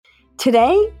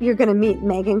Today, you're going to meet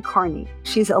Megan Carney.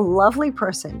 She's a lovely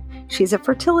person. She's a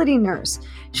fertility nurse.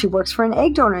 She works for an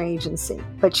egg donor agency,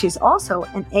 but she's also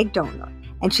an egg donor,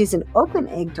 and she's an open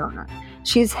egg donor.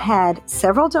 She's had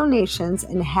several donations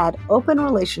and had open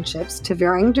relationships to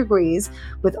varying degrees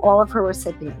with all of her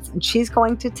recipients, and she's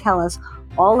going to tell us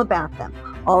all about them,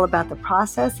 all about the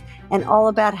process, and all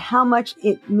about how much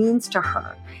it means to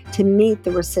her to meet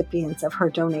the recipients of her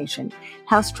donation,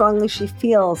 how strongly she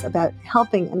feels about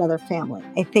helping another family.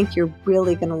 I think you're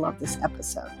really going to love this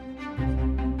episode.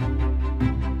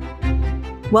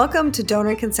 Welcome to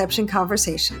Donor Conception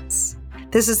Conversations.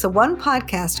 This is the one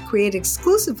podcast created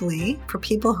exclusively for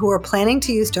people who are planning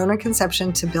to use donor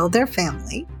conception to build their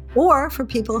family, or for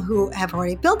people who have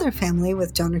already built their family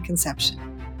with donor conception.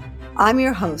 I'm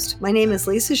your host. My name is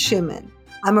Lisa Schumann.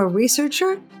 I'm a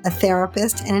researcher, a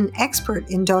therapist, and an expert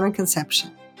in donor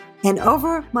conception. And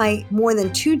over my more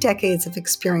than 2 decades of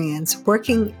experience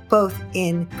working both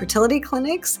in fertility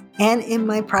clinics and in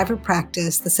my private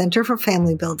practice, the Center for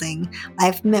Family Building,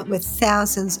 I've met with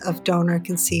thousands of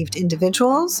donor-conceived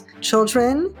individuals,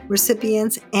 children,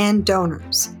 recipients, and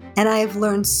donors. And I've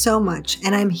learned so much,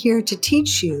 and I'm here to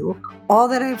teach you all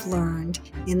that I've learned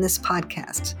in this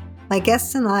podcast. My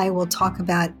guests and I will talk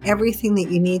about everything that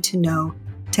you need to know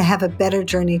to have a better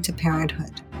journey to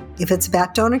parenthood. If it's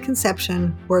about donor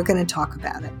conception, we're going to talk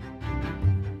about it.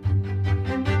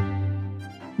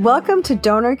 Welcome to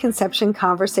Donor Conception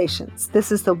Conversations.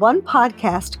 This is the one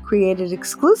podcast created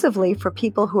exclusively for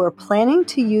people who are planning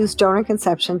to use donor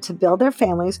conception to build their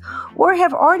families or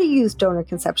have already used donor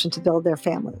conception to build their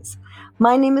families.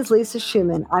 My name is Lisa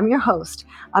Schumann. I'm your host.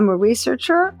 I'm a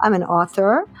researcher, I'm an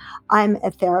author, I'm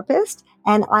a therapist,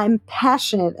 and I'm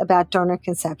passionate about donor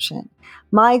conception.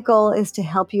 My goal is to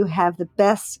help you have the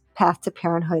best path to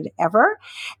parenthood ever.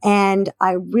 And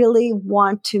I really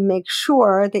want to make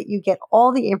sure that you get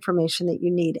all the information that you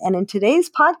need. And in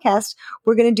today's podcast,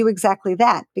 we're going to do exactly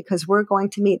that because we're going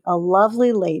to meet a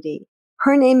lovely lady.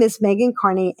 Her name is Megan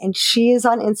Carney, and she is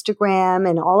on Instagram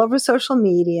and all over social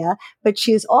media, but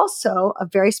she is also a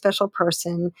very special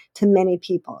person to many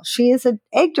people. She is an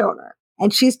egg donor.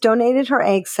 And she's donated her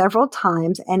eggs several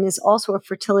times and is also a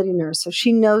fertility nurse. So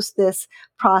she knows this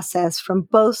process from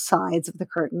both sides of the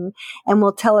curtain and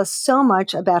will tell us so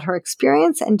much about her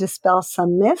experience and dispel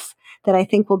some myths that I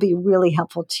think will be really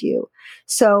helpful to you.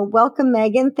 So welcome,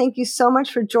 Megan. Thank you so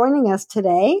much for joining us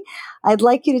today. I'd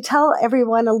like you to tell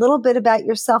everyone a little bit about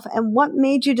yourself and what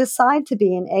made you decide to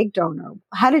be an egg donor.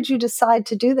 How did you decide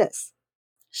to do this?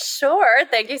 Sure.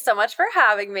 Thank you so much for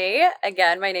having me.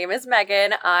 Again, my name is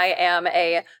Megan. I am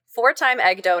a 4-time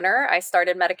egg donor. I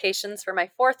started medications for my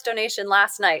 4th donation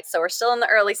last night. So we're still in the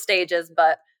early stages,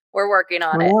 but we're working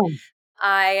on it.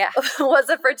 I was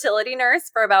a fertility nurse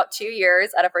for about 2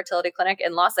 years at a fertility clinic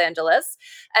in Los Angeles.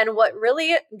 And what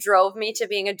really drove me to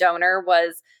being a donor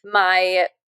was my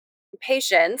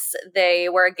patients. They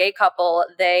were a gay couple.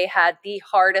 They had the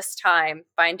hardest time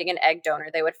finding an egg donor.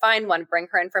 They would find one, bring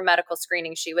her in for medical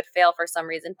screening. She would fail for some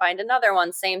reason, find another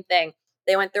one, same thing.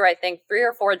 They went through, I think, 3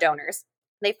 or 4 donors.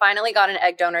 They finally got an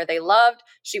egg donor they loved.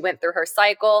 She went through her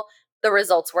cycle. The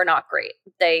results were not great.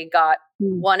 They got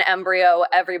one embryo.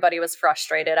 Everybody was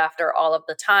frustrated after all of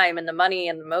the time and the money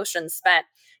and the emotion spent.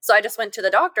 So I just went to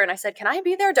the doctor and I said, can I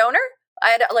be their donor?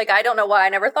 I don't know why I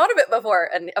never thought of it before.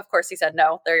 And of course he said,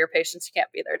 no, they're your patients. You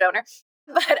can't be their donor.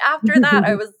 But after that,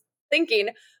 I was thinking,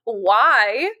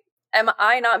 why am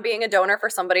I not being a donor for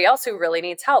somebody else who really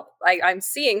needs help? I'm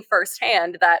seeing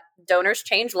firsthand that donors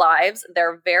change lives.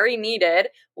 They're very needed.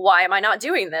 Why am I not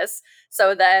doing this?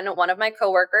 So then one of my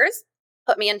coworkers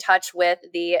put me in touch with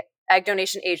the egg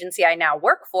donation agency I now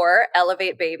work for,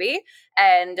 Elevate Baby.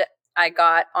 And I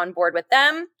got on board with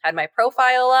them, had my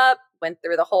profile up, went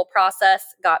through the whole process,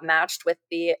 got matched with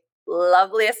the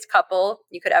loveliest couple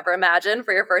you could ever imagine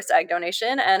for your first egg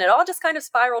donation. And it all just kind of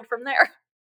spiraled from there.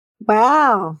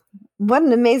 Wow. What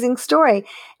an amazing story.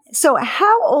 So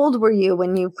how old were you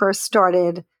when you first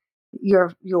started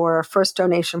your first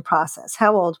donation process?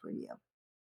 How old were you?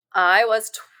 I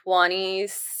was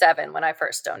 27 when I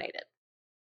first donated.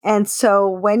 And so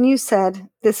when you said,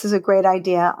 this is a great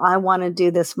idea, I want to do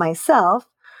this myself,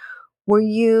 were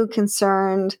you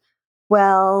concerned,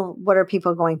 well, what are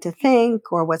people going to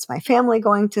think? Or what's my family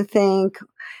going to think?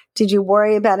 Did you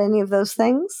worry about any of those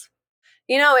things?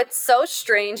 You know, it's so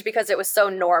strange because it was so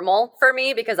normal for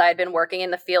me because I had been working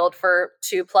in the field for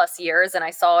 2+ years and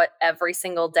I saw it every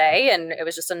single day and it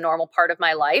was just a normal part of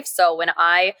my life. So when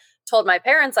I told my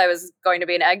parents I was going to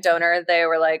be an egg donor, they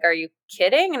were like, "Are you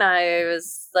kidding?" And I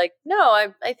was like, "No,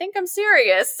 I think I'm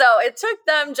serious." So it took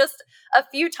them just a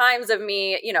few times of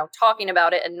me, talking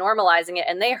about it and normalizing it.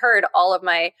 And they heard all of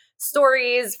my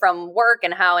stories from work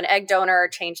and how an egg donor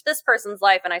changed this person's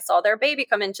life. And I saw their baby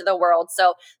come into the world.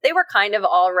 So they were kind of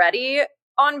already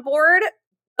on board.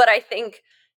 But I think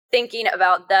thinking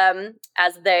about them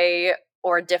as they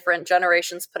or different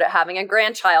generations put it, having a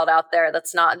grandchild out there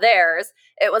that's not theirs,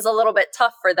 it was a little bit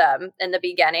tough for them in the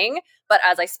beginning. But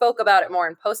as I spoke about it more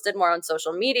and posted more on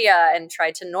social media and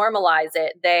tried to normalize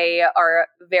it, they are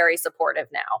very supportive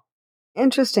now.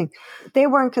 Interesting. They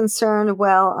weren't concerned,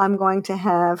 well, I'm going to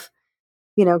have,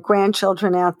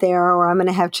 grandchildren out there, or I'm going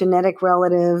to have genetic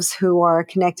relatives who are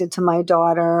connected to my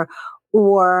daughter,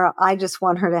 or I just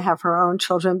want her to have her own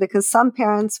children, because some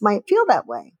parents might feel that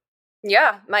way.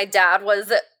 Yeah, my dad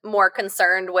was more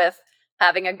concerned with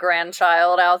having a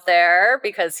grandchild out there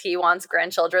because he wants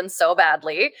grandchildren so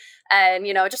badly. And,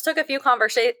 it just took a few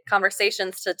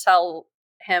conversations to tell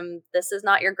him, this is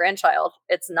not your grandchild.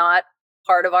 It's not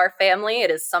part of our family. It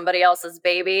is somebody else's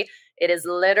baby. It is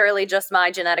literally just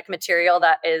my genetic material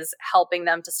that is helping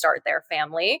them to start their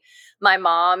family. My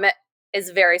mom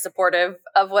is very supportive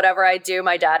of whatever I do.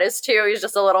 My dad is too. He's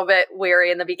just a little bit weary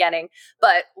in the beginning.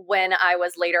 But when I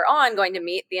was later on going to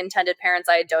meet the intended parents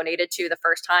I had donated to the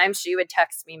first time, she would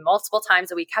text me multiple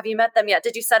times a week. Have you met them yet?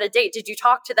 Did you set a date? Did you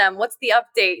talk to them? What's the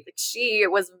update? She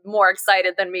was more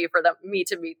excited than me for me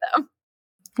to meet them.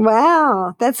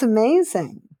 Wow, that's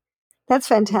amazing. That's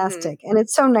fantastic. Mm-hmm. And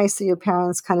it's so nice that your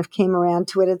parents kind of came around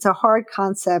to it. It's a hard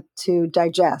concept to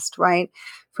digest, right?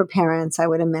 For parents, I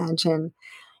would imagine.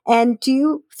 And do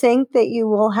you think that you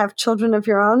will have children of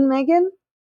your own, Megan?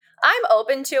 I'm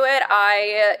open to it.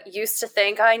 I used to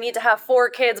think I need to have 4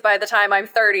 kids by the time I'm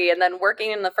 30, and then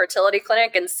working in the fertility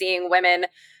clinic and seeing women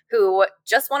who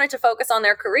just wanted to focus on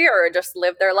their career or just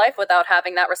live their life without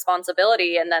having that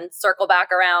responsibility, and then circle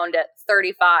back around at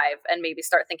 35 and maybe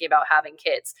start thinking about having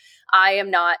kids. I am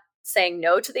not saying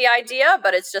no to the idea,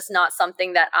 but it's just not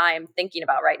something that I'm thinking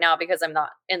about right now because I'm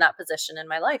not in that position in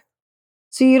my life.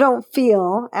 So you don't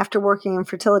feel, after working in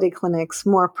fertility clinics,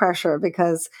 more pressure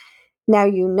because now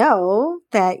you know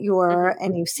that Mm-hmm.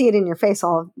 and you see it in your face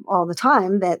all the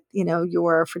time that,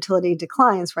 your fertility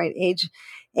declines, right?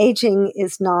 Aging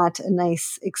is not a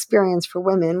nice experience for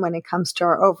women when it comes to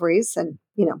our ovaries, and,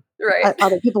 Right.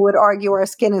 other people would argue our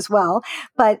skin as well,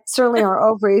 but certainly our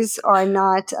ovaries are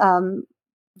not,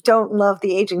 don't love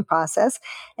the aging process.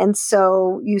 And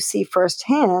so you see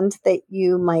firsthand that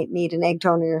you might need an egg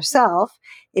donor yourself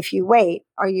if you wait.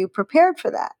 Are you prepared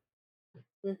for that?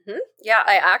 Yeah,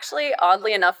 I actually,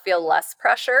 oddly enough, feel less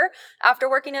pressure after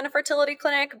working in a fertility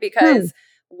clinic Hmm. because,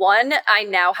 one, I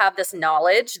now have this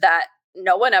knowledge that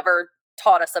no one ever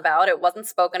taught us about. It wasn't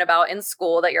spoken about in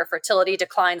school that your fertility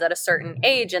declines at a certain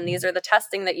age, and these are the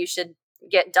testing that you should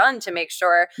get done to make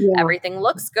sure Yeah. everything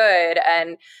looks good.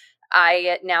 And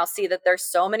I now see that there's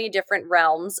so many different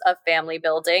realms of family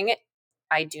building.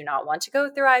 I do not want to go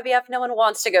through IVF. No one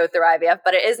wants to go through IVF,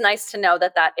 but it is nice to know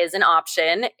that that is an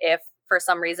option if for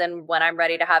some reason when I'm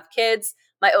ready to have kids,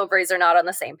 my ovaries are not on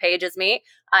the same page as me.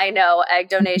 I know egg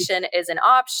donation is an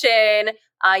option,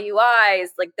 IUIs,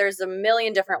 like there's a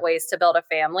million different ways to build a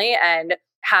family. And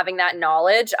having that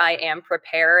knowledge, I am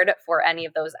prepared for any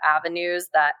of those avenues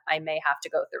that I may have to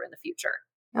go through in the future.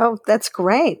 Oh, that's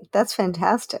great. That's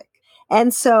fantastic.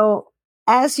 And so,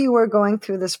 as you were going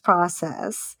through this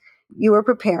process, you were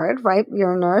prepared, right?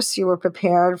 You're a nurse. You were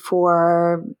prepared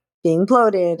for being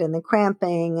bloated and the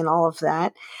cramping and all of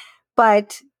that.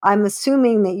 But I'm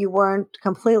assuming that you weren't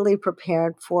completely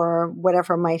prepared for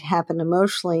whatever might happen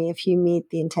emotionally if you meet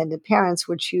the intended parents,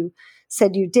 which you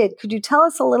said you did. Could you tell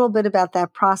us a little bit about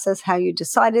that process, how you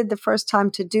decided the first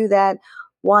time to do that,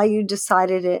 why you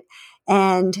decided it,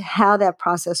 and how that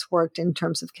process worked in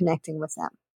terms of connecting with them?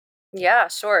 Yeah,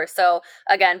 sure. So,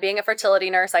 again, being a fertility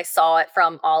nurse, I saw it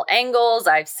from all angles.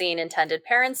 I've seen intended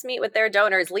parents meet with their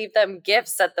donors, leave them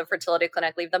gifts at the fertility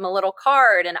clinic, leave them a little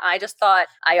card. And I just thought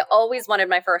I always wanted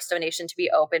my first donation to be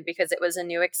open because it was a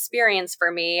new experience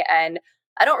for me. And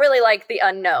I don't really like the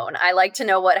unknown. I like to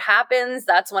know what happens.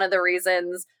 That's one of the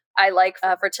reasons I like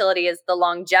fertility is the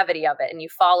longevity of it. And you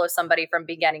follow somebody from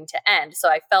beginning to end. So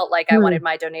I felt like I wanted Hmm.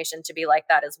 my donation to be like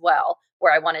that as well,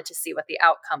 where I wanted to see what the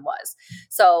outcome was.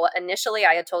 So initially,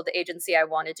 I had told the agency I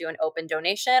want to do an open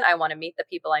donation. I want to meet the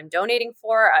people I'm donating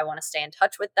for. I want to stay in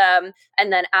touch with them.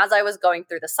 And then as I was going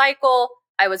through the cycle,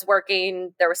 I was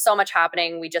working. There was so much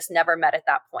happening. We just never met at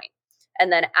that point. And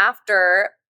then after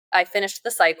I finished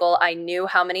the cycle, I knew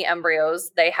how many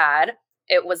embryos they had.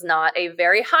 It was not a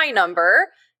very high number.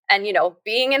 And,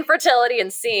 being in fertility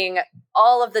and seeing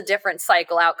all of the different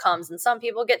cycle outcomes, and some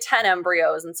people get 10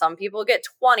 embryos and some people get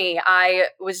 20, I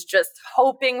was just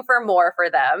hoping for more for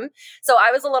them. So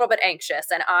I was a little bit anxious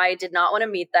and I did not want to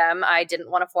meet them. I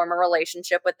didn't want to form a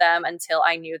relationship with them until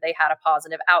I knew they had a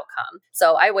positive outcome.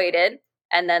 So I waited.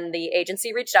 And then the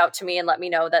agency reached out to me and let me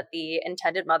know that the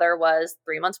intended mother was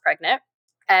 3 months pregnant.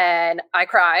 And I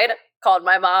cried, called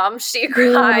my mom, she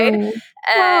cried. Wow.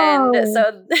 And Wow.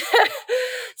 so,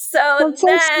 That's so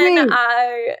then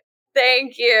sweet.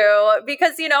 thank you,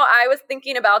 because, I was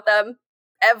thinking about them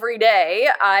every day.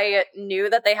 I knew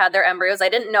that they had their embryos. I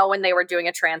didn't know when they were doing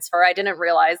a transfer. I didn't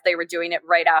realize they were doing it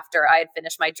right after I had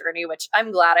finished my journey, which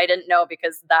I'm glad I didn't know,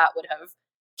 because that would have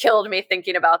killed me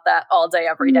thinking about that all day,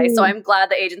 every day. So I'm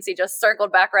glad the agency just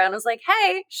circled back around and was like,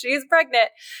 hey, she's pregnant.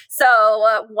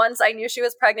 So once I knew she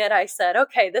was pregnant, I said,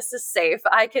 okay, this is safe.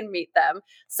 I can meet them.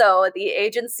 So the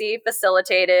agency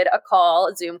facilitated a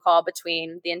Zoom call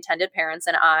between the intended parents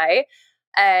and I.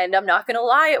 And I'm not going to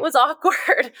lie, it was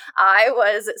awkward. I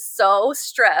was so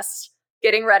stressed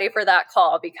getting ready for that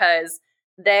call, because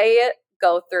they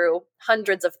go through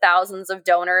hundreds of thousands of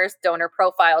donors, donor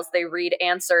profiles. They read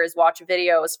answers, watch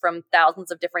videos from thousands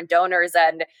of different donors.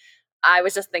 And I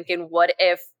was just thinking, what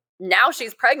if now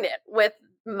she's pregnant with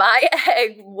my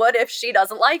egg? What if she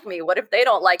doesn't like me? What if they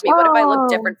don't like me? What if I look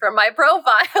different from my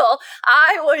profile?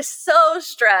 I was so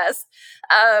stressed.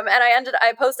 And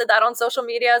I posted that on social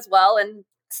media as well. And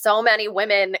so many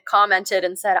women commented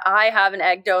and said, I have an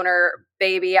egg donor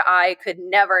baby. I could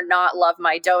never not love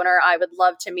my donor. I would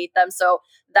love to meet them. So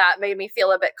that made me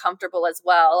feel a bit comfortable as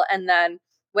well. And then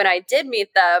when I did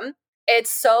meet them,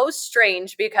 it's so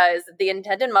strange because the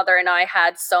intended mother and I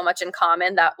had so much in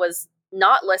common that was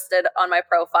not listed on my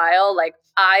profile. Like,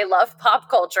 I love pop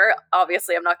culture.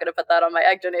 Obviously, I'm not going to put that on my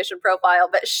egg donation profile,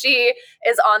 but she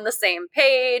is on the same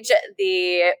page.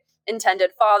 The intended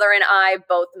father and I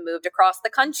both moved across the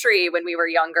country when we were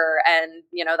younger. And,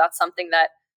 that's something that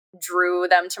drew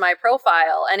them to my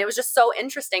profile. And it was just so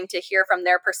interesting to hear from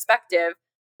their perspective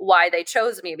why they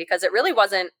chose me, because it really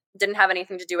didn't have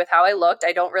anything to do with how I looked.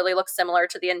 I don't really look similar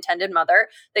to the intended mother.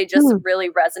 They just really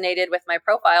resonated with my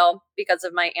profile because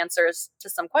of my answers to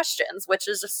some questions, which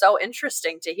is just so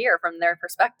interesting to hear from their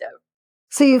perspective.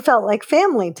 So you felt like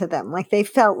family to them, like they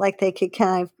felt like they could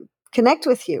kind of connect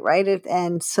with you, right?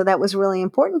 And so that was really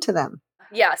important to them.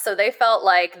 Yeah, so they felt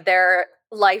like their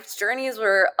life's journeys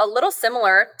were a little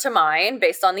similar to mine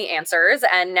based on the answers.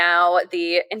 And now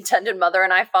the intended mother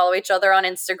and I follow each other on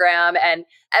Instagram. And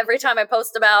every time I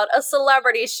post about a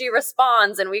celebrity, she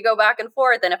responds and we go back and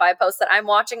forth. And if I post that I'm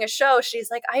watching a show,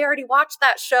 she's like, I already watched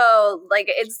that show. Like,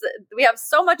 we have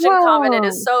so much in common. It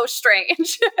is so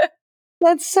strange.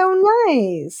 That's so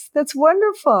nice. That's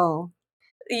wonderful.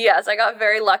 Yes, I got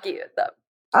very lucky with them.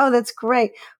 Oh, that's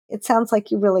great. It sounds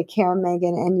like you really care,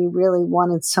 Megan, and you really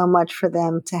wanted so much for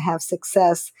them to have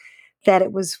success that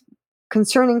it was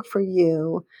concerning for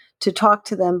you to talk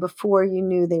to them before you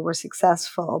knew they were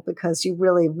successful, because you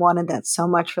really wanted that so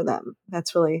much for them.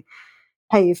 That's really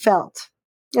how you felt.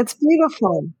 It's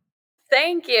beautiful.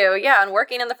 Thank you. Yeah. And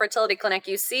working in the fertility clinic,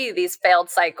 you see these failed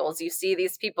cycles. You see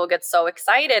these people get so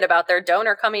excited about their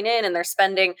donor coming in and they're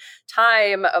spending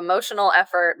time, emotional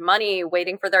effort, money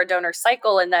waiting for their donor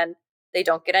cycle. And then they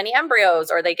don't get any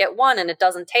embryos, or they get one and it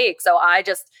doesn't take. So I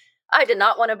did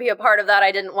not want to be a part of that.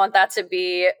 I didn't want that to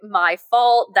be my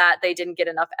fault that they didn't get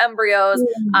enough embryos.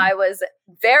 I was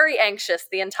very anxious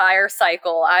the entire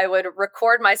cycle. I would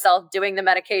record myself doing the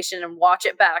medication and watch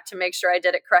it back to make sure I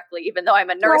did it correctly, even though I'm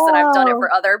a nurse and I've done it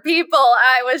for other people.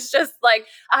 I was just like,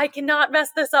 I cannot mess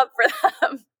this up for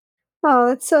them. Oh,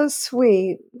 that's so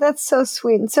sweet. That's so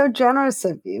sweet and so generous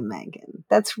of you, Megan.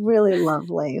 That's really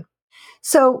lovely.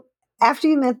 So after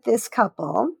you met this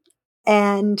couple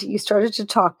and you started to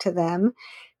talk to them,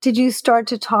 did you start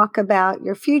to talk about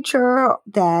your future,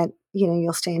 that,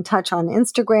 you'll stay in touch on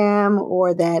Instagram,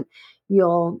 or that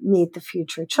you'll meet the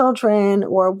future children,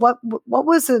 or what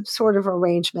was the sort of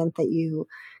arrangement that you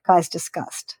guys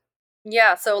discussed?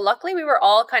 Yeah, so luckily we were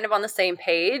all kind of on the same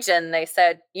page, and they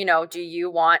said, do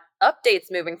you want updates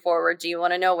moving forward? Do you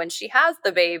want to know when she has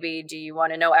the baby? Do you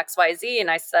want to know XYZ? And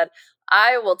I said,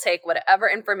 I will take whatever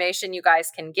information you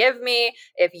guys can give me.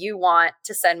 If you want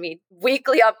to send me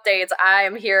weekly updates, I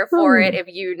am here for it. If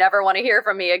you never want to hear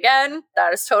from me again,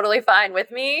 that is totally fine with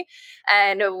me.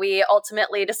 And we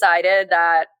ultimately decided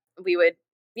that we would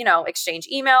exchange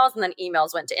emails, and then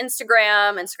emails went to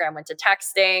Instagram went to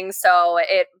texting. So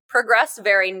it progressed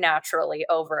very naturally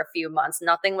over a few months.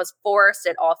 Nothing was forced.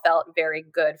 It all felt very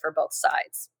good for both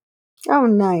sides. Oh,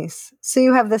 nice. So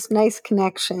you have this nice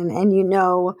connection and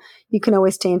you can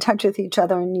always stay in touch with each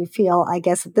other and you feel, I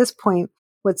guess at this point,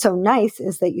 what's so nice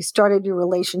is that you started your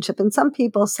relationship. And some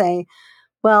people say,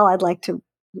 well, I'd like to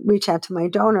reach out to my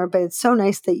donor, but it's so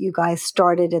nice that you guys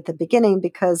started at the beginning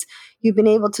because you've been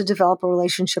able to develop a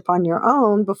relationship on your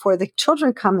own before the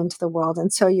children come into the world.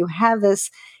 And so you have this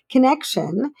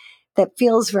connection that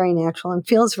feels very natural and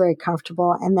feels very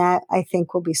comfortable. And that I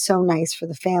think will be so nice for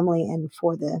the family and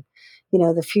for the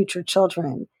future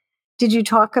children. Did you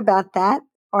talk about that?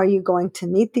 Are you going to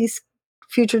meet these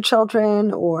future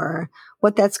children or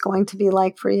what that's going to be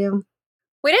like for you?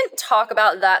 We didn't talk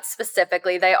about that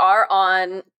specifically. They are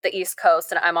on the East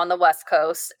Coast and I'm on the West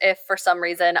Coast. If for some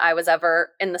reason I was ever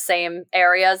in the same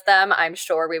area as them, I'm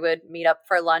sure we would meet up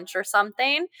for lunch or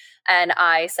something. And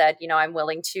I said, I'm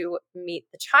willing to meet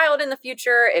the child in the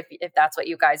future if that's what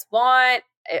you guys want.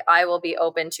 I will be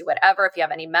open to whatever. If you have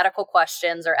any medical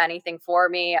questions or anything for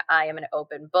me, I am an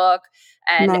open book.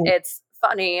 And Nice. it's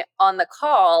funny, on the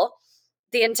call,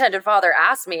 the intended father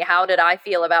asked me, how did I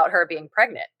feel about her being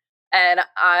pregnant? And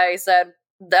I said,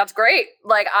 that's great.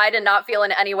 Like, I did not feel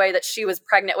in any way that she was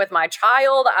pregnant with my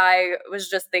child. I was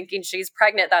just thinking, she's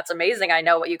pregnant. That's amazing. I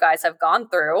know what you guys have gone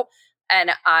through.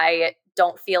 And I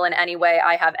don't feel in any way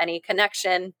I have any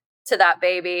connection to that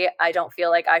baby. I don't feel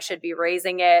like I should be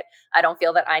raising it. I don't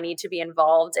feel that I need to be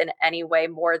involved in any way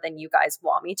more than you guys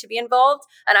want me to be involved.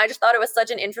 And I just thought it was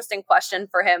such an interesting question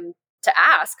for him to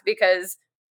ask, because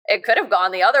it could have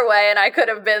gone the other way and I could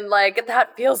have been like,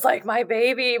 that feels like my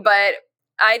baby. But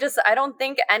I don't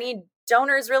think any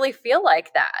donors really feel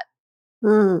like that.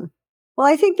 Mm. Well,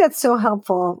 I think that's so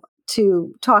helpful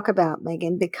to talk about,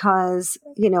 Megan, because,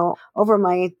 over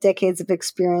my decades of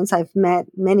experience, I've met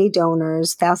many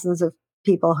donors, thousands of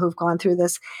people who've gone through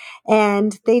this.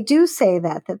 And they do say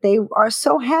that they are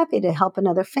so happy to help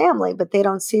another family, but they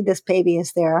don't see this baby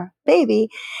as their baby.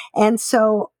 And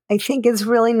so I think it's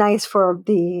really nice for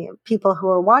the people who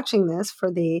are watching this,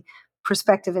 for the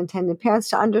prospective intended parents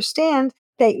to understand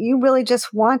that you really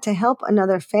just want to help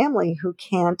another family who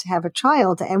can't have a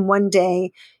child. And one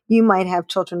day you might have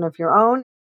children of your own,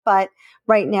 but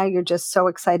right now you're just so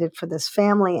excited for this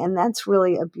family. And that's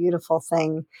really a beautiful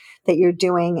thing that you're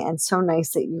doing. And so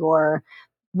nice that you're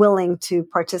willing to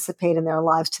participate in their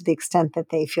lives to the extent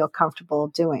that they feel comfortable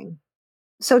doing.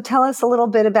 So tell us a little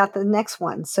bit about the next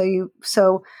one. So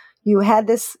you had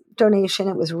this donation.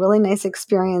 It was a really nice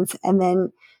experience. And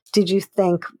then did you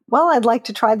think, well, I'd like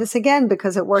to try this again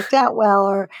because it worked out well?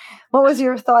 Or what was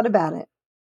your thought about it?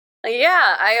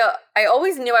 Yeah, I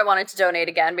always knew I wanted to donate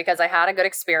again because I had a good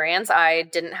experience. I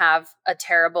didn't have a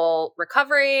terrible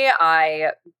recovery.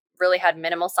 I really had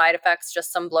minimal side effects,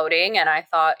 just some bloating. And I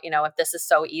thought, if this is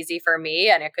so easy for me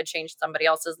and it could change somebody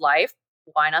else's life,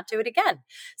 why not do it again?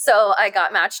 So I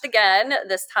got matched again,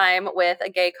 this time with a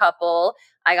gay couple.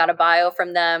 I got a bio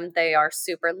from them. They are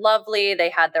super lovely. They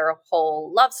had their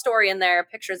whole love story in there,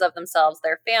 pictures of themselves,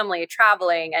 their family,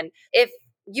 traveling. And if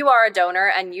you are a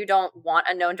donor and you don't want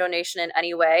a known donation in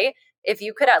any way, if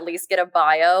you could at least get a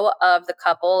bio of the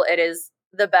couple, it is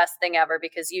the best thing ever,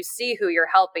 because you see who you're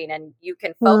helping and you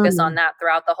can focus on Mm, that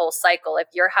throughout the whole cycle. If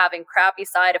you're having crappy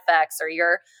side effects or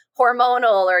you're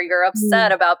hormonal or you're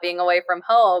upset mm, about being away from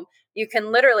home, you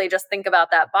can literally just think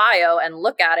about that bio and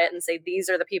look at it and say, these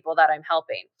are the people that I'm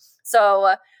helping.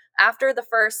 So after the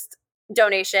first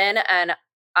donation, and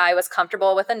I was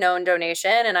comfortable with a known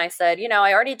donation, and I said,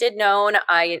 I already did known.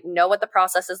 I know what the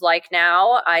process is like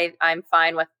now. I'm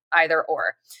fine with either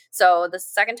or. So the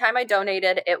second time I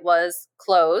donated, it was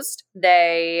closed.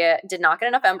 They did not get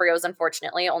enough embryos,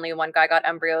 unfortunately. Only one guy got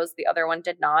embryos, the other one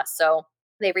did not. So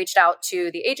they reached out to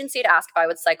the agency to ask if I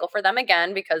would cycle for them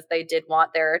again, because they did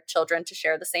want their children to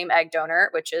share the same egg donor,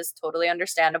 which is totally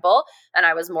understandable. And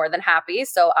I was more than happy.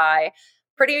 So I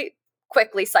pretty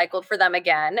quickly cycled for them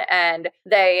again, and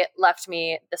they left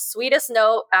me the sweetest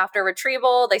note after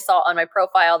retrieval. They saw on my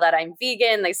profile that I'm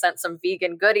vegan. They sent some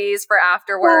vegan goodies for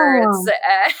afterwards. oh,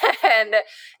 And,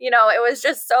 it was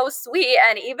just so sweet.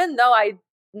 And even though I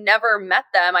never met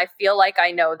them, I feel like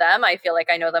I know them. I feel like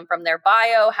I know them from their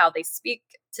bio, how they speak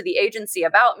to the agency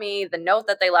about me, the note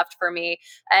that they left for me.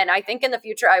 And I think in the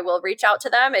future I will reach out to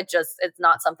them. It's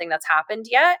not something that's happened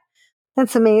yet.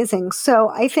 that's amazing. So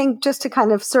I think just to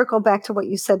kind of circle back to what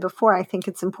you said before, I think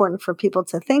it's important for people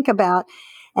to think about.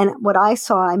 And what I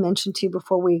saw, I mentioned to you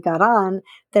before we got on,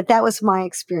 that was my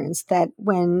experience, that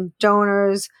when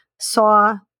donors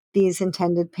saw these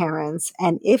intended parents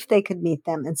and if they could meet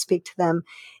them and speak to them,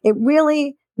 it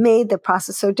really made the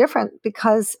process so different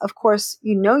because, of course,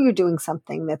 you're doing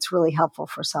something that's really helpful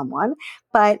for someone,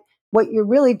 but what you're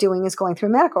really doing is going through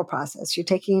a medical process. You're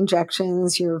taking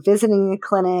injections, you're visiting a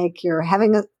clinic, you're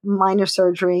having a minor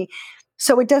surgery.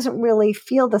 So it doesn't really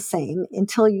feel the same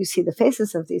until you see the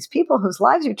faces of these people whose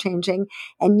lives are changing,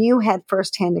 and you had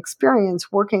firsthand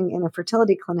experience working in a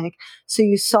fertility clinic. So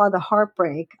you saw the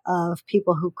heartbreak of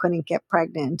people who couldn't get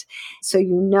pregnant. So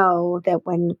you know that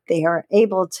when they are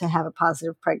able to have a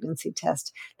positive pregnancy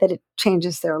test, that it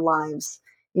changes their lives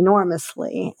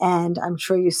enormously. And I'm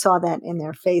sure you saw that in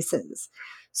their faces.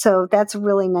 So that's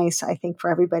really nice, I think, for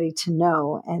everybody to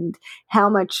know. And how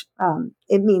much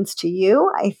it means to you,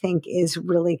 I think, is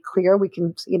really clear. We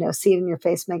can, see it in your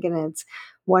face, Megan. And it's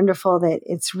wonderful that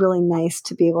it's really nice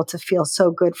to be able to feel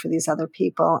so good for these other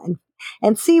people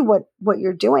and see what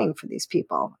you're doing for these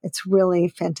people. It's really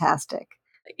fantastic.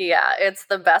 Yeah, it's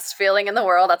the best feeling in the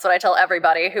world. That's what I tell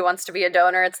everybody who wants to be a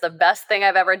donor. It's the best thing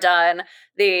I've ever done.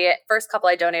 The first couple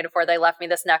I donated for, they left me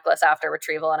this necklace after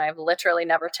retrieval, and I've literally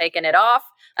never taken it off.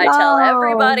 I tell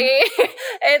everybody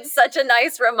it's such a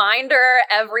nice reminder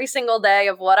every single day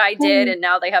of what I did. And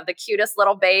now they have the cutest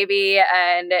little baby,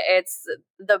 and it's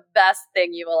the best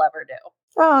thing you will ever do.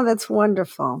 Oh, that's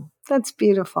wonderful. That's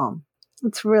beautiful.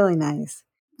 It's really nice.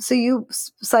 So you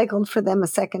cycled for them a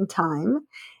second time,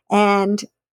 and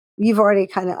you've already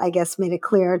kind of, I guess, made it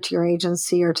clear to your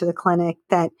agency or to the clinic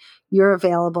that you're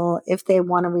available. If they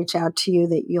want to reach out to you,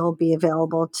 that you'll be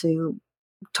available to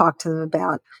talk to them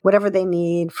about whatever they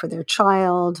need for their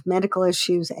child, medical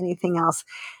issues, anything else.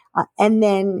 And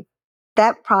then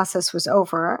that process was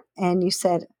over, and you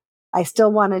said, I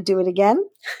still want to do it again.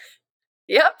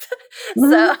 Yep.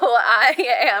 So I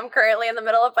am currently in the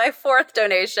middle of my 4th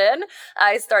donation.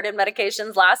 I started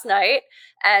medications last night.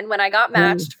 And when I got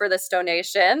matched for this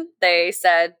donation, they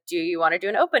said, do you want to do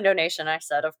an open donation? I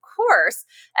said, of course.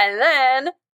 And then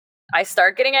I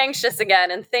start getting anxious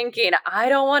again and thinking, I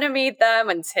don't want to meet them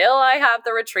until I have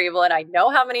the retrieval and I know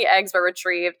how many eggs were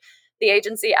retrieved. The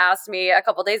agency asked me a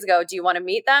couple days ago, do you want to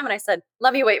meet them? And I said,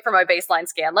 let me wait for my baseline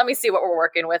scan. Let me see what we're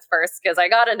working with first, because I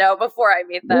got to know before I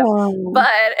meet them.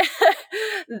 But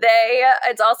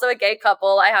it's also a gay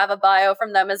couple. I have a bio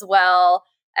from them as well.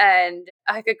 And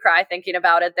I could cry thinking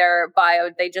about it. Their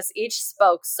bio, they just each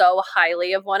spoke so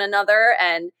highly of one another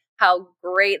and how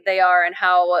great they are and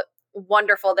how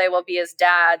wonderful they will be as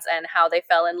dads and how they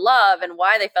fell in love and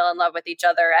why they fell in love with each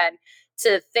other. And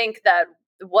to think that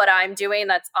what I'm doing,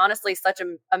 that's honestly such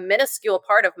a minuscule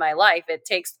part of my life. It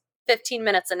takes 15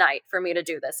 minutes a night for me to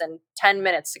do this and 10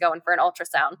 minutes to go in for an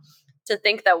ultrasound. To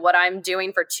think that what I'm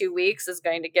doing for 2 weeks is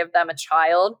going to give them a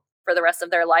child for the rest of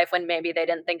their life when maybe they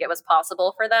didn't think it was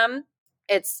possible for them.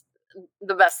 It's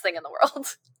the best thing in the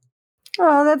world.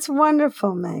 Oh, that's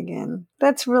wonderful, Megan.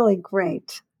 That's really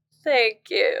great. Thank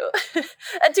you.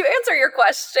 And to answer your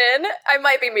question, I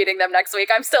might be meeting them next week.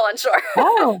 I'm still unsure.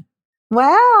 Oh,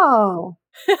 wow.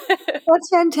 That's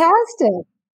fantastic.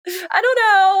 I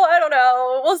don't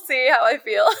know. We'll see how I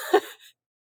feel.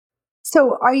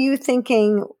 So are you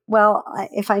thinking, well,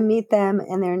 if I meet them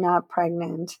and they're not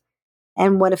pregnant,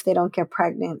 and what if they don't get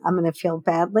pregnant? I'm going to feel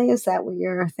badly. Is that what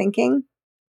you're thinking?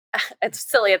 It's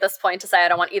silly at this point to say I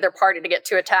don't want either party to get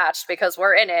too attached because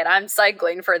we're in it. I'm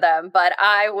cycling for them, but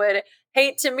I would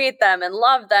hate to meet them and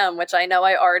love them, which I know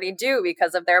I already do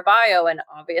because of their bio. And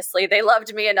obviously they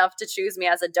loved me enough to choose me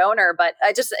as a donor, but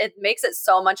it makes it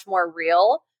so much more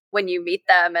real when you meet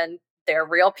them and they're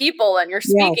real people and you're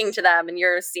speaking to them and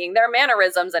you're seeing their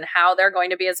mannerisms and how they're going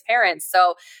to be as parents.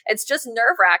 So it's just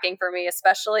nerve-wracking for me,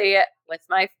 especially with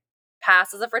my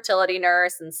past as a fertility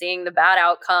nurse and seeing the bad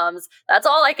outcomes. That's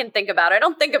all I can think about. I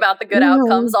don't think about the good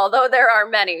outcomes, although there are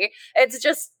many.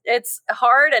 It's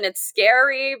hard and it's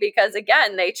scary because,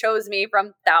 again, they chose me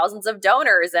from thousands of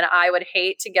donors and I would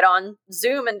hate to get on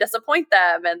Zoom and disappoint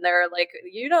them. And they're like,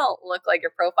 you don't look like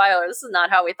your profile, or this is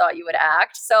not how we thought you would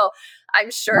act. So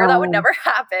I'm sure that would never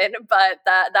happen, but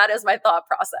that is my thought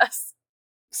process.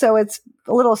 So it's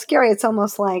a little scary. It's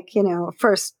almost like, a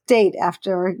first date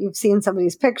after you've seen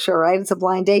somebody's picture, right? It's a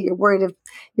blind date. You're worried if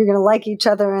you're going to like each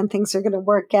other and things are going to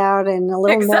work out and a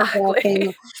little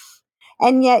nerve-wracking.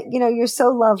 And yet, you're so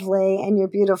lovely and you're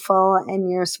beautiful and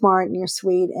you're smart and you're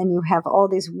sweet and you have all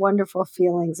these wonderful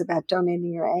feelings about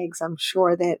donating your eggs. I'm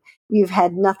sure that you've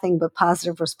had nothing but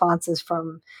positive responses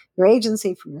from your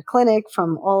agency, from your clinic,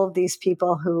 from all of these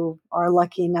people who are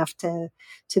lucky enough to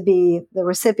be the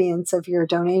recipients of your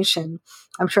donation.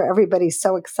 I'm sure everybody's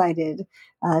so excited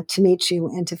to meet you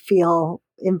and to feel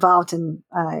involved in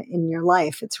your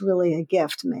life. It's really a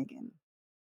gift, Megan.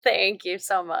 Thank you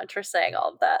so much for saying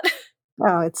all of that.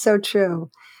 Oh, it's so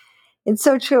true. It's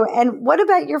so true. And what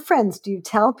about your friends? Do you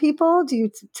tell people? Do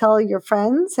you tell your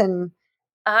friends? And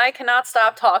I cannot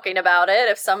stop talking about it.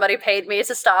 If somebody paid me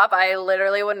to stop, I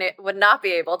literally would not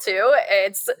be able to.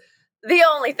 It's the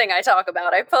only thing I talk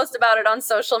about. I post about it on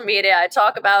social media. I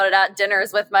talk about it at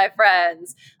dinners with my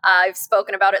friends. I've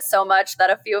spoken about it so much that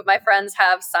a few of my friends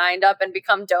have signed up and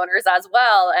become donors as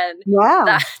well. And Wow.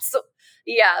 that's,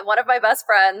 yeah, one of my best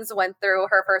friends went through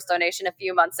her first donation a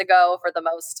few months ago for the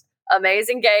most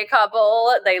amazing gay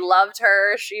couple. They loved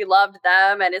her. She loved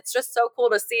them. And it's just so cool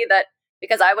to see that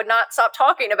because I would not stop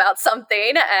talking about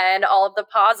something and all of the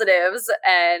positives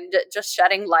and just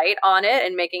shedding light on it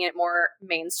and making it more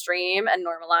mainstream and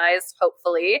normalized,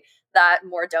 hopefully, that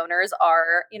more donors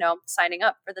are, signing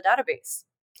up for the database.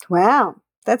 Wow.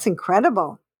 That's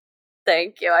incredible.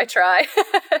 Thank you. I try.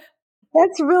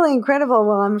 That's really incredible.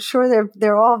 Well, I'm sure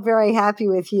they're all very happy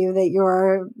with you that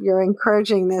you're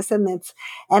encouraging this, and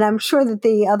I'm sure that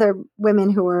the other women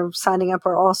who are signing up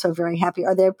are also very happy.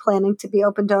 Are they planning to be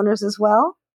open donors as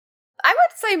well? I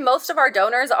would say most of our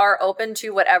donors are open to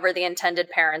whatever the intended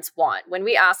parents want. When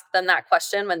we ask them that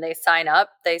question, when they sign up,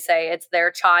 they say it's their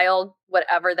child,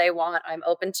 whatever they want, I'm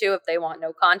open to. If they want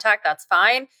no contact, that's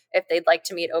fine. If they'd like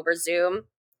to meet over Zoom,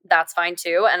 that's fine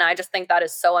too. And I just think that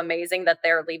is so amazing that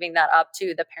they're leaving that up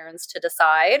to the parents to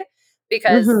decide,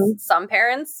 because Mm-hmm. some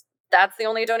parents, that's the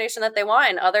only donation that they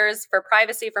want. And others, for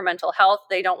privacy, for mental health,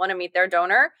 they don't want to meet their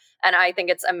donor. And I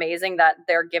think it's amazing that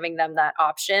they're giving them that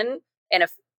option in a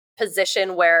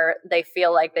position where they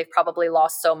feel like they've probably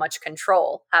lost so much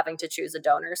control having to choose a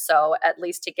donor. So at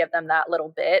least to give them that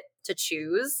little bit to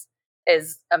choose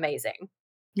is amazing.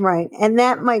 Right. And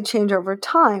that might change over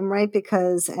time, right?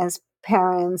 Because as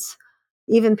parents,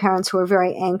 even parents who are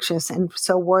very anxious and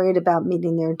so worried about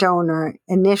meeting their donor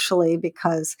initially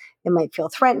because it might feel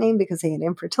threatening because they had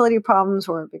infertility problems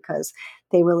or because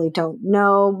they really don't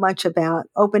know much about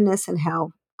openness and how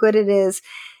good it is.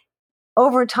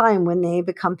 Over time, when they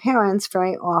become parents,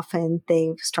 very often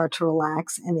they start to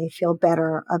relax and they feel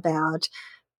better about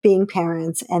being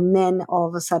parents. And then all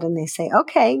of a sudden they say,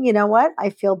 okay, you know what? I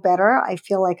feel better. I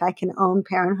feel like I can own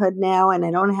parenthood now and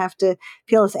I don't have to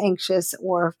feel as anxious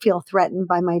or feel threatened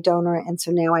by my donor. And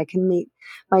so now I can meet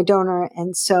my donor.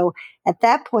 And so at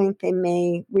that point, they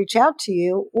may reach out to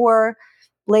you, or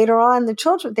later on,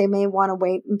 they may want to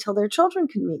wait until their children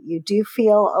can meet you. Do you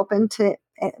feel open to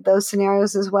those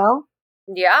scenarios as well?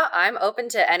 Yeah, I'm open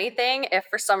to anything. If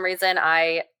for some reason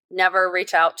I never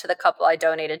reach out to the couple I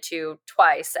donated to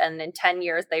twice, and in 10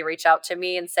 years they reach out to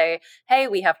me and say, hey,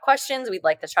 we have questions. We'd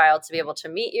like the child to be able to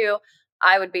meet you.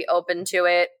 I would be open to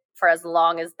it for as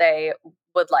long as they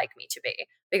would like me to be,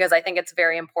 because I think it's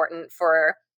very important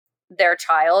for their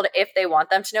child, if they want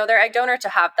them to know their egg donor, to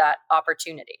have that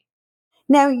opportunity.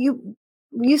 Now,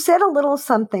 you said a little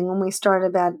something when we started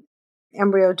about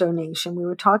embryo donation. We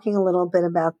were talking a little bit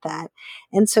about that.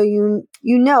 And so you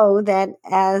know that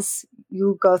as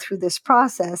you go through this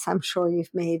process, I'm sure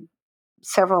you've made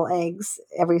several eggs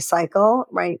every cycle,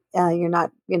 right? You're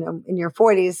not, in your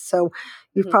 40s, so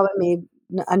you've Mhm. probably made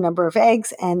a number of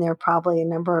eggs, and there are probably a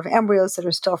number of embryos that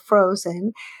are still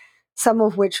frozen, some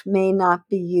of which may not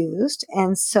be used.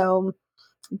 And so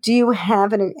do you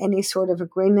have any sort of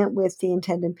agreement with the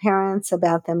intended parents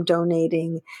about them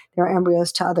donating their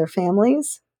embryos to other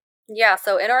families? Yeah,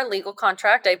 so in our legal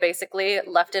contract, I basically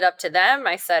left it up to them.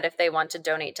 I said if they want to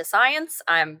donate to science,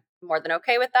 I'm more than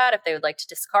okay with that. If they would like to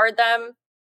discard them,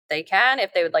 they can.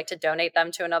 If they would like to donate them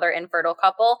to another infertile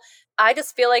couple, I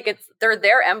just feel like they're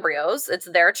their embryos. It's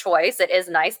their choice. It is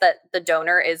nice that the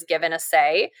donor is given a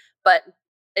say, but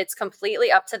it's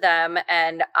completely up to them.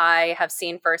 And I have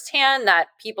seen firsthand that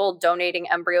people donating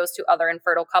embryos to other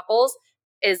infertile couples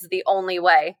is the only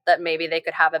way that maybe they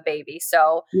could have a baby.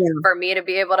 So Yeah. for me to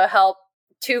be able to help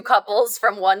two couples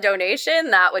from one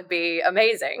donation, that would be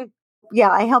amazing. Yeah,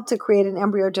 I helped to create an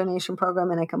embryo donation program,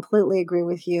 and I completely agree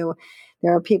with you.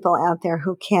 There are people out there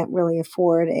who can't really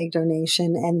afford egg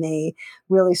donation and they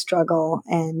really struggle.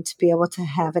 And to be able to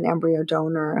have an embryo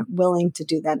donor willing to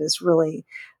do that is really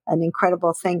an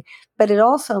incredible thing. But it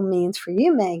also means for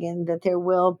you, Megan, that there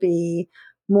will be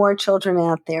more children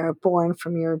out there born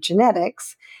from your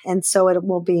genetics. And so it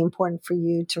will be important for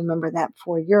you to remember that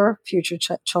for your future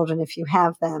children if you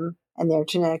have them and they're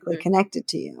genetically Mhm. connected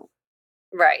to you.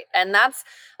 Right. And that's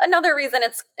another reason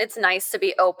it's nice to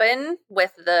be open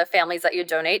with the families that you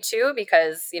donate to,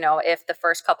 because, if the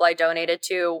first couple I donated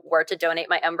to were to donate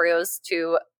my embryos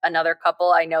to another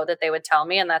couple, I know that they would tell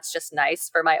me, and that's just nice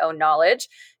for my own knowledge.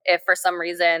 If for some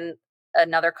reason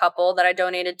another couple that I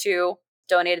donated to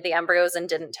donated the embryos and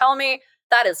didn't tell me,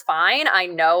 that is fine. I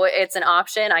know it's an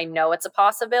option. I know it's a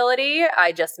possibility.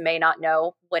 I just may not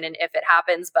know when and if it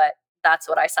happens, but that's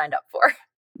what I signed up for.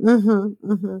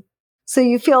 Mm-hmm, mm-hmm. So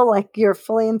you feel like you're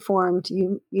fully informed.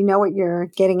 You know what you're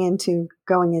getting into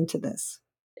going into this.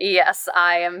 Yes,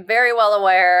 I am very well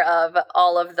aware of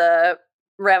all of the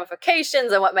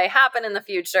ramifications and what may happen in the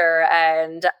future,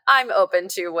 and I'm open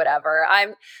to whatever.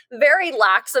 I'm very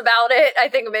lax about it. I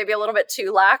think maybe a little bit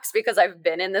too lax because I've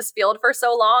been in this field for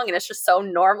so long and it's just so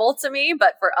normal to me.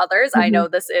 But for others, I Mhm. know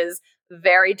this is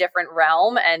very different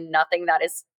realm and nothing that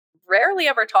is rarely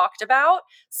ever talked about.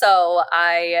 So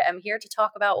I am here to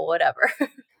talk about whatever.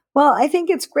 Well, I think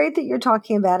it's great that you're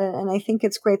talking about it. And I think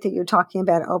it's great that you're talking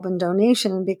about open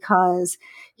donation because,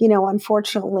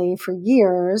 unfortunately, for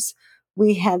years,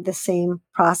 we had the same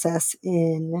process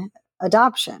in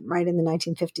adoption, right? In the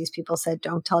 1950s, people said,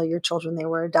 don't tell your children they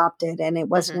were adopted. And it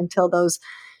wasn't Hmm. until those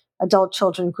adult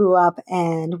children grew up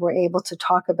and were able to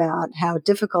talk about how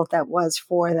difficult that was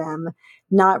for them,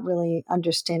 not really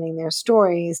understanding their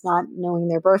stories, not knowing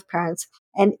their birth parents.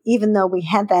 And even though we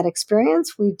had that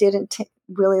experience, we didn't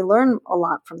really learn a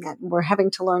lot from that. And we're having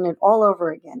to learn it all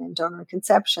over again in donor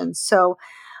conception. So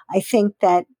I think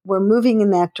that we're moving in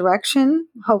that direction,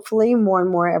 hopefully more and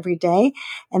more every day.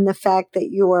 And the fact that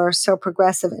you are so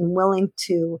progressive and willing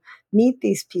to meet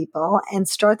these people and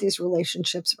start these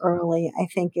relationships early, I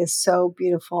think is so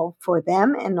beautiful for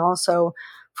them and also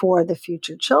for the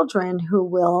future children who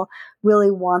will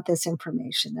really want this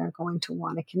information. They're going to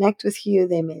want to connect with you.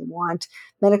 They may want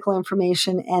medical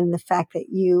information. And the fact that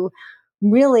you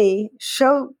really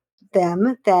show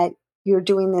them that you're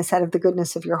doing this out of the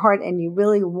goodness of your heart and you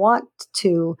really want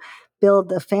to build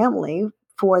the family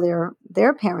for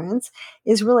their parents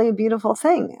is really a beautiful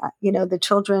thing. The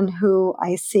children who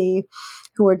I see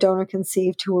who are donor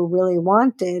conceived, who were really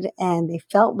wanted and they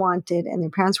felt wanted and their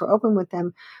parents were open with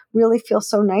them, really feel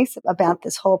so nice about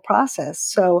this whole process.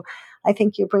 So I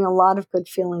think you bring a lot of good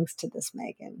feelings to this,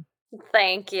 Megan.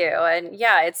 Thank you. And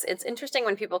yeah, it's interesting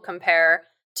when people compare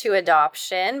to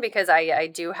adoption because I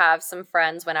do have some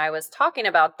friends when I was talking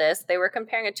about this, they were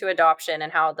comparing it to adoption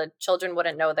and how the children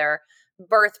wouldn't know their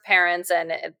birth parents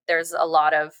and there's a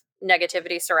lot of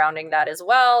negativity surrounding that as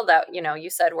well that you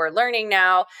said we're learning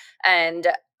now and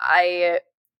I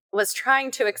was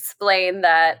trying to explain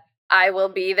that I will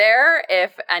be there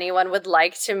if anyone would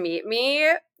like to meet me,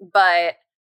 but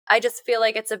I just feel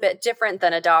like it's a bit different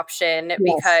than adoption Yes.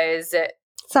 because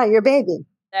It's not your baby.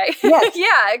 Yes.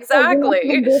 yeah, So you're not exactly.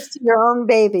 giving this to your own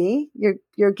baby.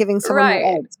 You're giving someone your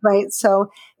Right. eggs, right? So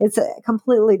it's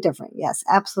completely different. Yes,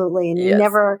 absolutely. And you Yes.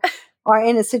 never are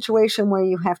in a situation where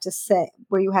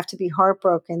where you have to be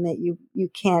heartbroken that you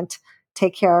can't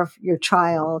take care of your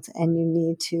child and you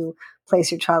need to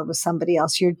place your child with somebody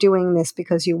else. You're doing this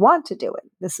because you want to do it.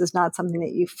 This is not something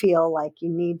that you feel like you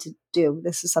need to do.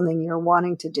 This is something you're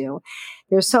wanting to do.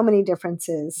 There's so many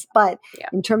differences, but Yeah.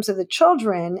 in terms of the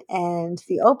children and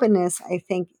the openness, I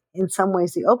think in some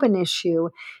ways the open issue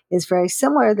is very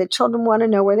similar that children want to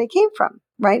know where they came from,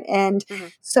 right? And Hmm.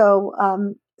 so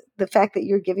the fact that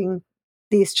you're giving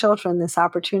these children this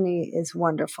opportunity is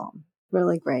wonderful,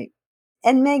 really great.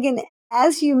 And Megan,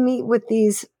 as you meet with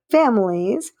these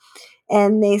families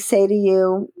and they say to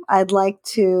you, I'd like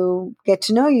to get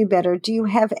to know you better, do you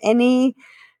have any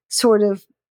sort of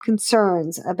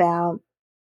concerns about,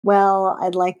 well,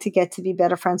 I'd like to get to be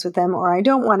better friends with them, or I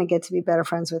don't want to get to be better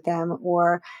friends with them,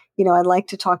 or, I'd like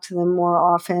to talk to them more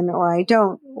often, or I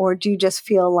don't? Or do you just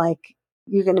feel like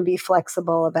you're going to be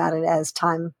flexible about it as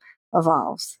time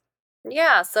evolves?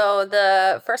 Yeah, so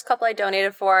the first couple I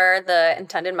donated for, the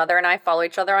intended mother and I follow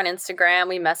each other on Instagram.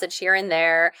 We message here and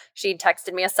there. She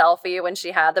texted me a selfie when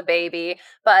she had the baby,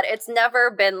 but it's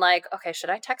never been like, okay, should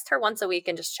I text her once a week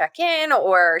and just check in,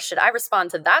 or should I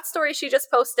respond to that story she just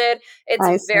posted? It's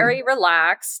I see. very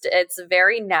relaxed, it's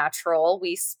very natural.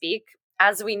 We speak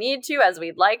as we need to, as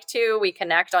we'd like to. We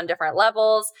connect on different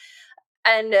levels,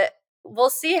 and we'll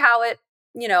see how it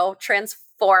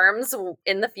transforms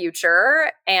in the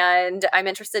future. And I'm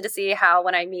interested to see how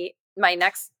when I meet my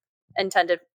next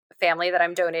intended family that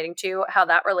I'm donating to, how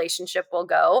that relationship will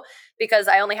go, because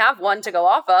I only have one to go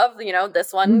off of.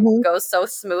 This one Hmm. goes so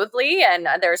smoothly and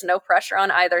there's no pressure on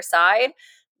either side.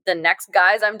 The next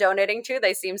guys I'm donating to,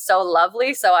 they seem so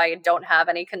lovely, so I don't have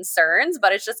any concerns,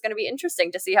 but it's just going to be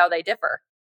interesting to see how they differ.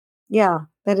 Yeah,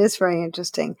 that is very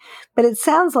interesting. But it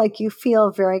sounds like you feel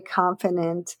very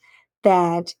confident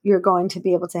that you're going to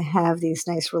be able to have these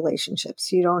nice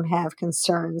relationships. You don't have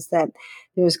concerns that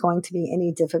there's going to be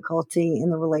any difficulty in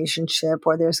the relationship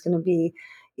or there's going to be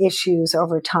issues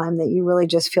over time, that you really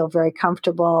just feel very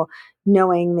comfortable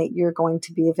knowing that you're going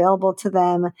to be available to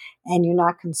them and you're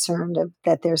not concerned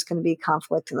that there's going to be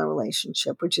conflict in the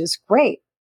relationship, which is great.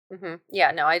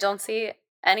 Yeah, no, I don't see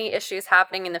any issues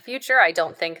happening in the future, I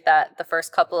don't think that the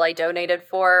first couple I donated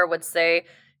for would say,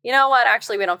 you know what,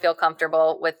 actually, we don't feel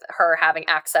comfortable with her having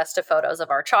access to photos of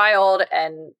our child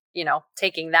and,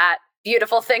 taking that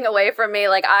beautiful thing away from me.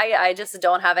 Like, I just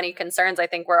don't have any concerns. I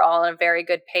think we're all on a very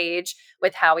good page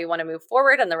with how we want to move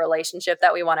forward and the relationship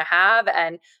that we want to have,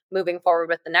 and moving forward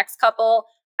with the next couple.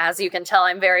 As you can tell,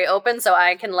 I'm very open, so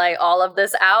I can lay all of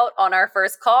this out on our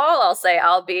first call. I'll say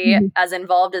I'll be as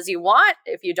involved as you want.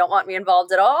 If you don't want me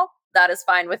involved at all, that is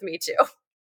fine with me too.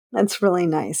 That's really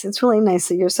nice. It's really nice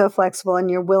that you're so flexible and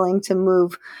you're willing to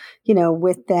move,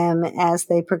 with them as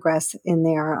they progress in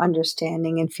their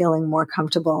understanding and feeling more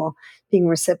comfortable being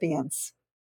recipients.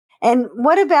 And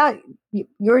what about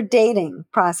your dating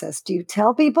process? Do you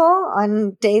tell people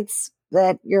on dates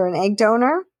that you're an egg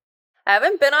donor? I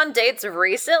haven't been on dates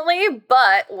recently,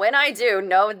 but when I do,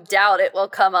 no doubt it will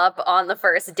come up on the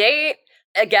first date.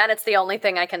 Again, it's the only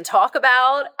thing I can talk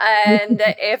about. And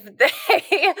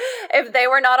if they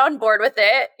were not on board with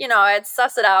it, I'd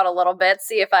suss it out a little bit,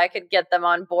 see if I could get them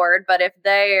on board. But if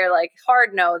they are like,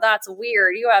 hard no, that's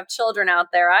weird. You have children out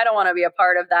there. I don't want to be a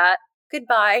part of that.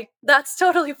 Goodbye. That's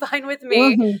totally fine with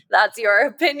me. Mm-hmm. That's your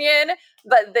opinion.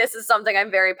 But this is something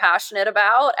I'm very passionate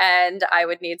about, and I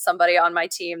would need somebody on my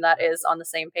team that is on the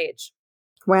same page.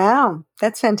 Wow,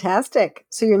 that's fantastic.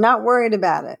 So you're not worried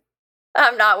about it?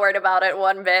 I'm not worried about it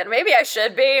one bit. Maybe I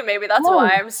should be. Maybe that's why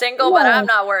I'm single, but I'm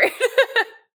not worried.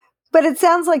 But it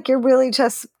sounds like you're really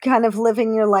just kind of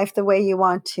living your life the way you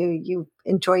want to. You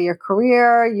enjoy your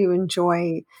career. You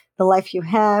enjoy the life you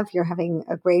have. You're having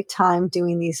a great time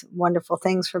doing these wonderful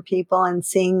things for people and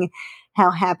seeing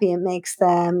how happy it makes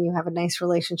them. You have a nice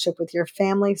relationship with your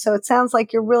family. So it sounds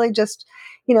like you're really just,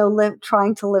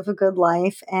 trying to live a good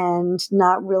life and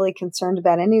not really concerned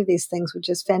about any of these things, which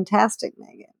is fantastic,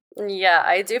 Megan. Yeah,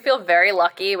 I do feel very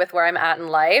lucky with where I'm at in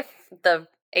life. The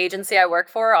agency I work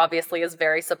for obviously is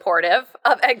very supportive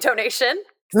of egg donation,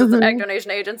 because it's an egg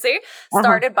donation agency,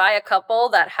 started by a couple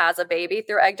that has a baby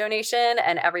through egg donation,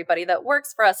 and everybody that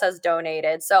works for us has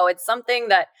donated. So it's something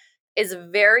that is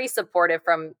very supportive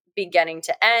from beginning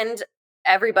to end.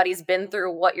 Everybody's been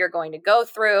through what you're going to go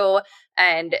through,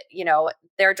 and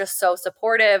they're just so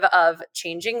supportive of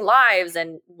changing lives.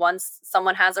 And once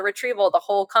someone has a retrieval, the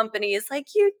whole company is like,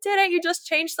 you did it, you just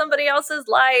changed somebody else's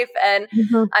life. And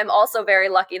I'm also very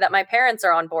lucky that my parents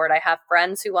are on board. I have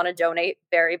friends who want to donate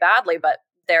very badly, but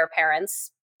their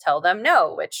parents tell them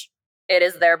no, which it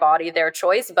is their body, their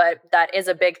choice. But that is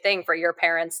a big thing for your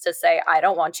parents to say, I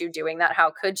don't want you doing that.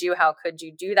 How could you? How could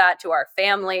you do that to our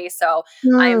family? So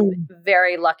I'm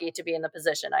very lucky to be in the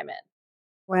position I'm in.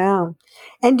 Wow.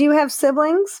 And do you have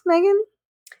siblings, Megan?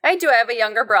 I do. I have a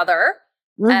younger brother,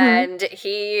 and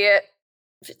he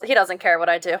doesn't care what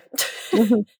I do.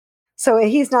 So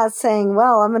he's not saying,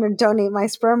 well, I'm going to donate my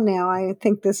sperm now. I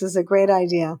think this is a great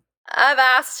idea. I've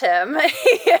asked him.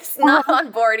 He is not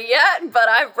on board yet, but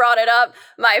I've brought it up.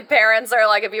 My parents are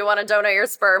like, if you want to donate your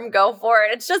sperm, go for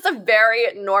it. It's just a very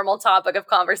normal topic of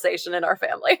conversation in our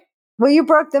family. Well, you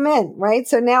broke them in, right?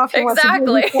 So now if he wants to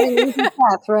do it,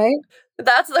 path, right?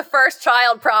 That's the first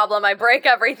child problem. I break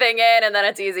everything in, and then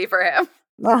it's easy for him.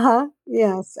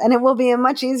 Yes. And it will be a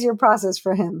much easier process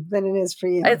for him than it is for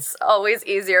you. It's always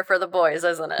easier for the boys,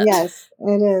 isn't it? Yes,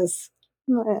 it is.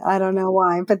 I don't know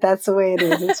why, but that's the way it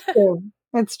is. It's true.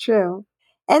 It's true.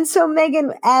 And so,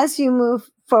 Megan, as you move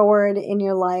forward in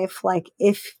your life, like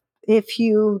if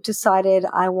you decided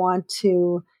I want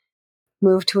to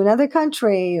move to another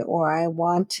country, or I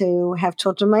want to have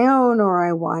children of my own, or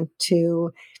I want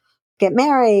to get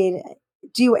married,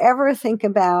 do you ever think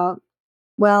about,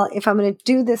 well, if I'm going to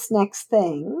do this next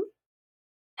thing,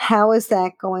 how is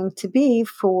that going to be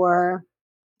for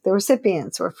the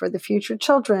recipients or for the future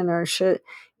children? Or should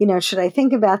I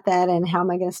think about that, and how am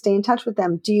I going to stay in touch with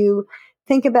them? Do you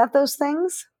think about those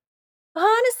things?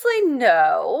 Honestly,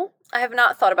 no. I have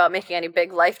not thought about making any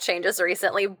big life changes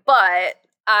recently, but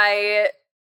I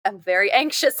am very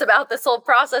anxious about this whole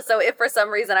process. So if for some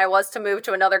reason I was to move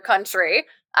to another country,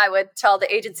 I would tell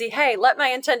the agency, hey, let my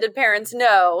intended parents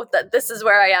know that this is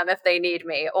where I am if they need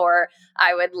me. Or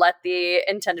I would let the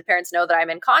intended parents know that I'm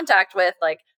in contact with,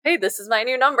 like, hey, this is my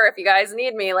new number if you guys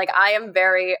need me. Like, I am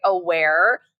very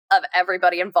aware of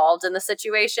everybody involved in the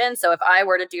situation. So if I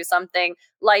were to do something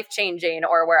life-changing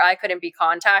or where I couldn't be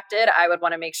contacted, I would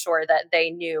want to make sure that they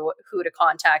knew who to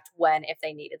contact when, if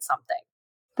they needed something.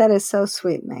 That is so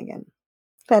sweet, Megan.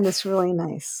 That is really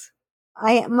nice.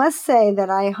 I must say that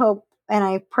I hope and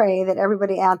I pray that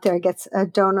everybody out there gets a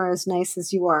donor as nice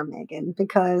as you are, Megan,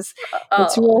 because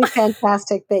it's Oh, really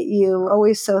fantastic that you're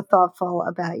always so thoughtful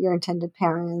about your intended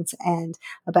parents and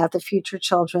about the future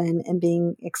children and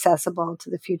being accessible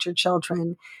to the future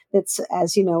children. That's,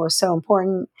 as you know, is so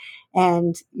important.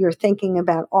 And you're thinking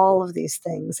about all of these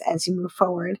things as you move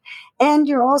forward. And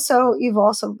you've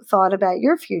also thought about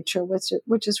your future,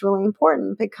 which is really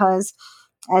important because,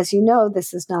 as you know,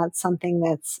 this is not something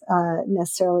that's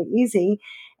necessarily easy.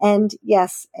 And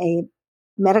yes, a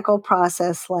medical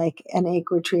process like an egg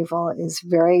retrieval is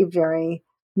very, very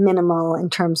minimal in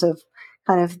terms of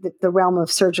kind of the realm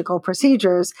of surgical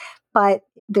procedures. But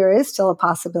there is still a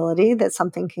possibility that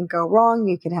something can go wrong.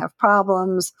 You can have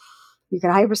problems. You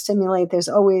can hyperstimulate. There's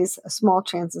always a small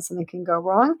chance that something can go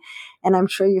wrong. And I'm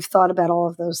sure you've thought about all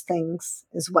of those things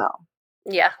as well.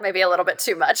 yeah, maybe a little bit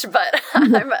too much, but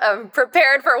I'm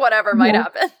prepared for whatever might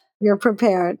happen. You're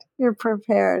prepared. You're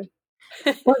prepared.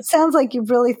 Well, it sounds like you've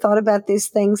really thought about these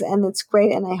things, and it's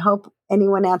great. And I hope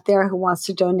anyone out there who wants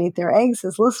to donate their eggs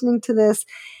is listening to this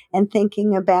and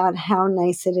thinking about how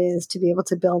nice it is to be able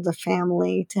to build a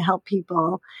family, to help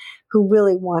people who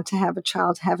really want to have a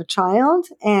child.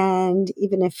 And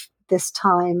even if this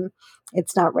time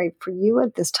it's not right for you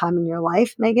at this time in your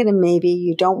life, Megan, and maybe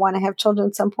you don't want to have children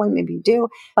at some point, maybe you do,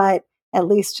 but at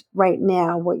least right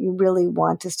now, what you really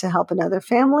want is to help another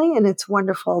family. And it's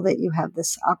wonderful that you have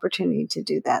this opportunity to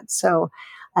do that. So,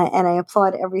 and I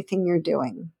applaud everything you're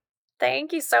doing.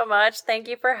 Thank you so much. Thank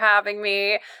you for having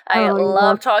me. I Oh,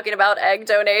 love talking about egg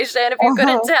donation. If you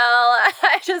couldn't tell,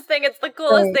 I just think it's the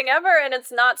coolest thing ever, and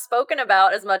it's not spoken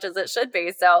about as much as it should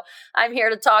be. So I'm here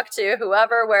to talk to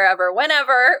whoever, wherever,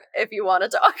 whenever, if you want to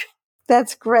talk.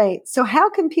 That's great. So how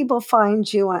can people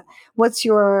find you? What's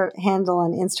your handle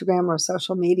on Instagram or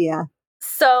social media?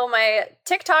 So my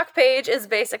TikTok page is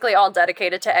basically all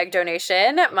dedicated to egg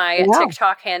donation. My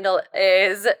TikTok handle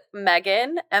is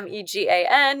Megan,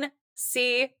 MEGAN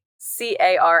CCARNEY.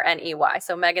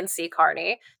 So Megan C.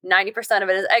 Carney. 90% of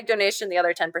it is egg donation. The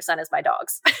other 10% is my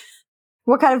dogs.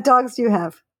 What kind of dogs do you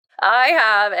have? I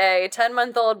have a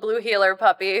 10-month-old blue heeler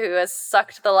puppy who has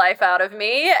sucked the life out of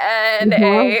me and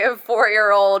a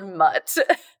 4-year-old mutt.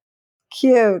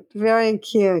 Cute. Very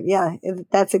cute. Yeah,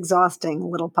 that's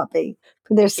exhausting, little puppy.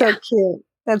 They're so cute.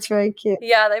 That's very cute.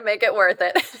 Yeah, they make it worth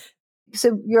it.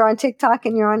 So you're on TikTok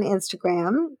and you're on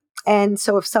Instagram. And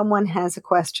so if someone has a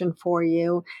question for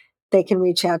you, they can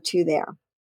reach out to you there.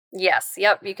 Yes.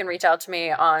 Yep. You can reach out to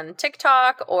me on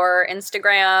TikTok or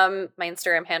Instagram. My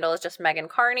Instagram handle is just Megan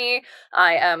Carney.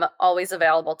 I am always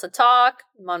available to talk.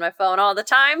 I'm on my phone all the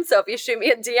time. So if you shoot me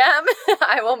a DM,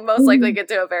 I will most likely get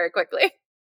to it very quickly.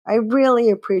 I really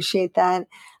appreciate that.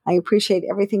 I appreciate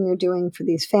everything you're doing for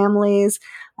these families.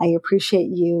 I appreciate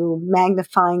you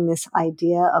magnifying this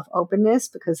idea of openness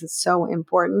because it's so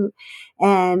important.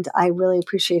 And I really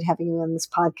appreciate having you on this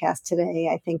podcast today.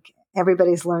 I think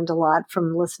everybody's learned a lot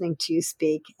from listening to you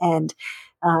speak. And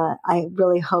I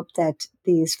really hope that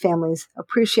these families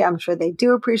appreciate, I'm sure they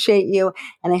do appreciate you.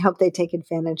 And I hope they take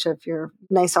advantage of your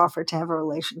nice offer to have a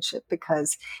relationship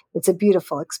because it's a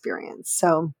beautiful experience.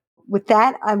 So with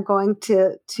that, I'm going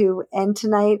to end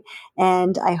tonight,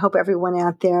 and I hope everyone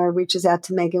out there reaches out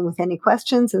to Megan with any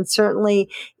questions. And certainly,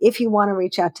 if you want to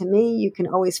reach out to me, you can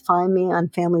always find me on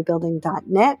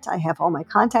familybuilding.net. I have all my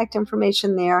contact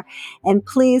information there. And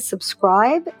please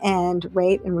subscribe and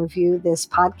rate and review this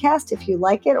podcast if you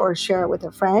like it, or share it with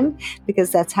a friend,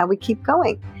 because that's how we keep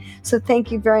going. So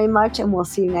thank you very much, and we'll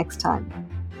see you next time.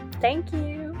 Thank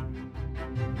you.